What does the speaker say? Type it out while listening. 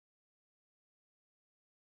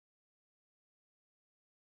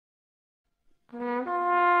During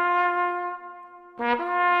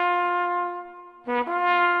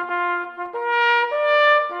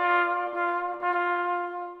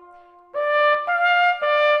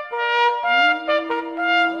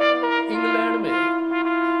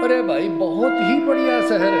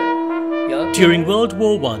World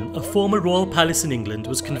War I, a former royal palace in England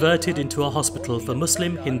was converted into a hospital for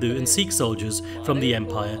Muslim, Hindu and Sikh soldiers from the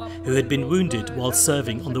Empire who had been wounded while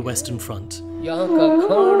serving on the Western Front.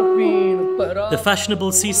 The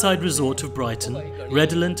fashionable seaside resort of Brighton,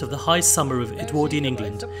 redolent of the high summer of Edwardian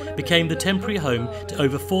England, became the temporary home to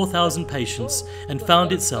over 4,000 patients and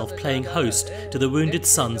found itself playing host to the wounded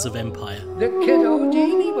sons of Empire.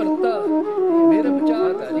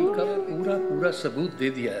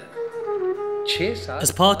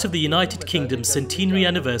 As part of the United Kingdom's centenary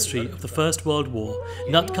anniversary of the First World War,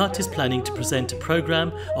 Nutkhut is planning to present a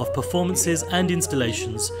programme of performances and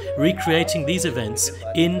installations recreating these events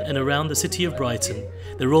in and around the City of Brighton,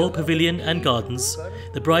 the Royal Pavilion and Gardens,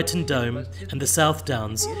 the Brighton Dome and the South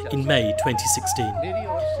Downs in May 2016.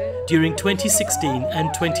 During 2016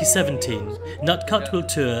 and 2017, Nutkhut will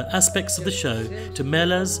tour aspects of the show to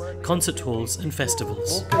melas, concert halls and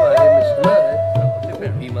festivals.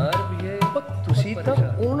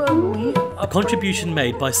 The contribution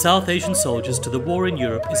made by South Asian soldiers to the war in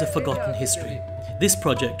Europe is a forgotten history. This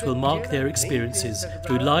project will mark their experiences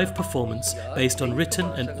through live performance based on written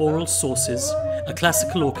and oral sources, a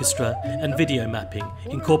classical orchestra and video mapping,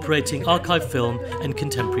 incorporating archive film and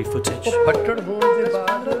contemporary footage.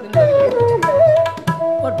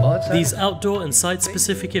 These outdoor and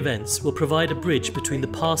site-specific events will provide a bridge between the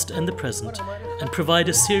past and the present and provide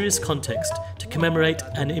a serious context to commemorate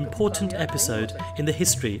an important episode in the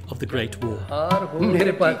history of the Great War.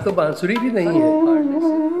 मेरे पास तो बांसुरी भी नहीं है।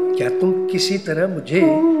 क्या तुम किसी तरह मुझे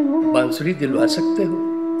बांसुरी दिलवा सकते हो?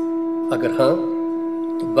 अगर हाँ,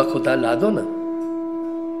 तो बखुदा ला दो ना।